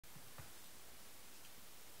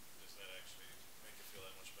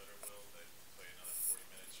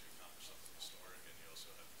also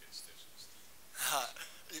have to get stitches.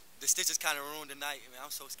 The stitches kind of ruined the night. I mean, I'm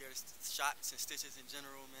so scared of shots and stitches in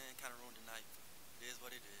general, man. Kind of ruined the night. But it is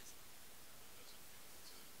what it is. How does it feel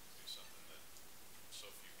to do something that so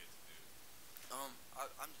few get to do?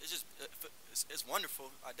 It's just, it's wonderful.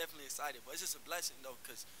 I'm definitely excited, but it's just a blessing though,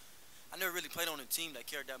 cause I never really played on a team that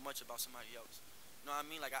cared that much about somebody else. You know what I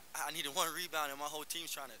mean? Like I needed one rebound, and my whole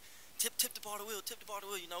team's trying to tip the ball to Will, tip the ball to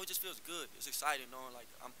Will. You know, it just feels good. It's exciting knowing like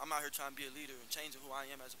I'm out here trying to be a leader and changing who I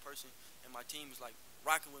am as a person, and my team is like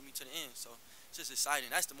rocking with me to the end. So it's just exciting.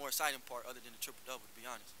 That's the more exciting part, other than the triple double, to be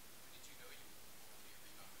honest. When did you know you only a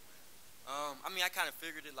rebounder when? I mean, I kind of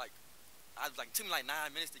figured it like it took me like 9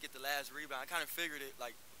 minutes to get the last rebound. I kind of figured it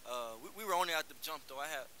like we were only at the jump though. I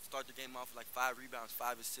had started the game off with like 5 rebounds,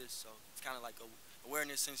 5 assists. So it's kind of like a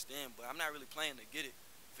awareness since then. But I'm not really playing to get it.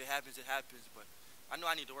 If it happens, it happens. But I know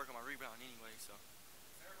I need to work on my rebound anyway. So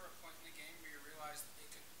Was there ever a point in the game where you realized it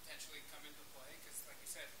could potentially come into play? Because, like you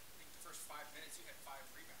said, I think the first 5 minutes you had 5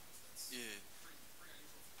 rebounds. That's yeah, pretty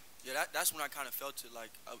unusual. yeah. That's when I kind of felt it.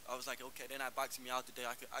 Like I was like, okay, they're not boxing me out today.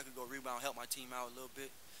 I could go rebound, help my team out a little bit.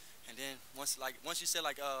 And then once you said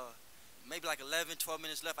like maybe like 11, 12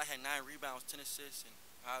 minutes left, I had 9 rebounds, 10 assists, and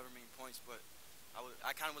however many points. But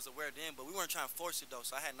I kind of was aware then, but we weren't trying to force it though.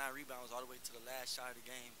 So I had 9 rebounds all the way to the last shot of the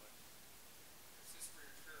game. But Is this for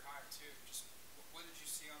your career high, too? Just what did you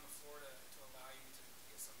see on the floor to allow you to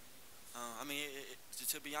get so many of those? I mean,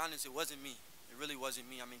 to be honest, it wasn't me. It really wasn't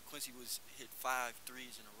me. I mean, Quincy was hit 5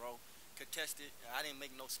 threes in a row, contested. I didn't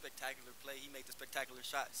make no spectacular play. He made the spectacular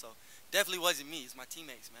shot. So definitely wasn't me. It's my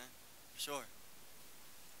teammates, man, for sure.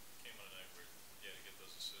 Came on a night where you had to get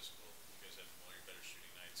those assists. Well, you guys had one of your better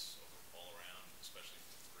shooting nights all around, especially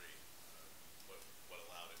from three. What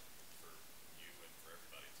allowed it for you and for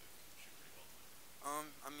everybody to shoot pretty well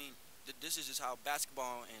tonight? I mean, this is just how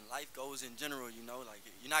basketball and life goes in general. You know, like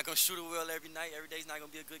you're not gonna shoot it well every night. Every day's not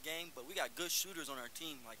gonna be a good game. But we got good shooters on our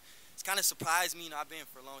team. Like it's kind of surprised me. You know, I've been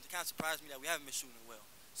for a long time. It kind of surprised me that we haven't been shooting well.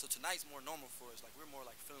 So tonight's more normal for us. Like we're more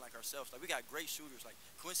like feeling like ourselves. Like we got great shooters. Like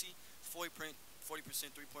Quincy, 40%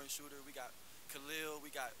 3-point shooter. We got Khalil.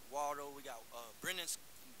 We got Waldo. We got Brendan's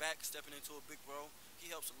back stepping into a big role.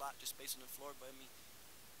 He helps a lot just spacing the floor. But I mean,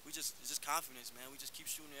 it's just confidence, man. We just keep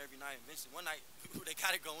shooting every night. Eventually, one night they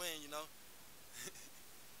gotta go in, you know.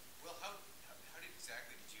 Well, how did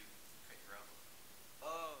exactly did you cut your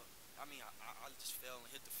elbow? I mean, I just fell and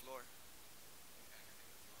hit the floor. Impact hitting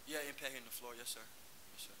the floor? Yeah, impact hitting the floor. Yes, sir.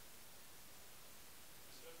 Yes, sir.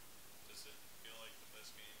 Does it feel like the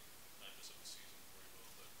best game, not just of the season for you,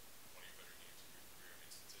 but one of your better games of your career? I mean,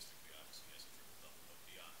 statistically, obviously, he has a triple double, but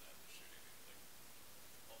beyond that, the shooting, like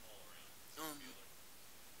all around, does it Um, feel like?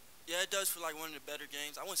 yeah, it does feel like one of the better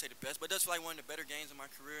games. I wouldn't say the best, but it does feel like one of the better games of my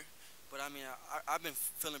career. But I mean, I've been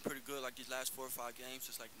feeling pretty good like these last 4 or 5 games.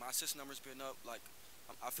 Just like my assist numbers been up. Like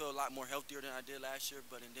I feel a lot more healthier than I did last year.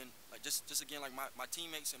 But and then like just again like my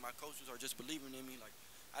teammates and my coaches are just believing in me. Like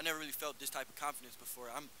I never really felt this type of confidence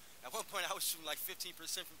before. At one point I was shooting like 15%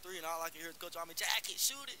 from three, and all I could hear is Coach Almy, Jacket,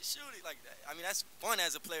 shoot it, shoot it. Like that. I mean that's fun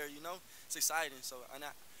as a player, you know. It's exciting. So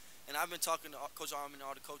and I've been talking to Coach Almy and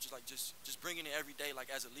all the coaches like just bringing it every day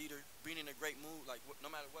like as a leader, being in a great mood. Like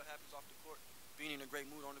no matter what happens off the court, being in a great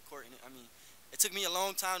mood on the court. And I mean, it took me a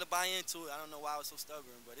long time to buy into it. I don't know why I was so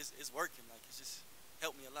stubborn, but it's working. Like it's just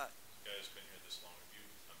helped me a lot. You guys been here this long. Have you?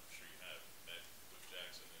 I'm sure you have met Will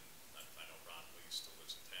Jackson, and I know Ron Lee still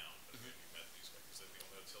lives in town. But have you met these guys? Because they're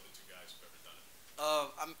the only two guys who've ever done it.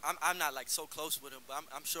 I'm not like so close with him, but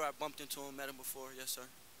I'm sure I bumped into him, met him before. Yes, sir.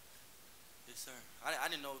 Yes, sir. I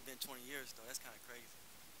didn't know it had been 20 years though. That's kind of crazy.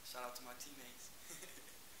 Shout out to my teammates.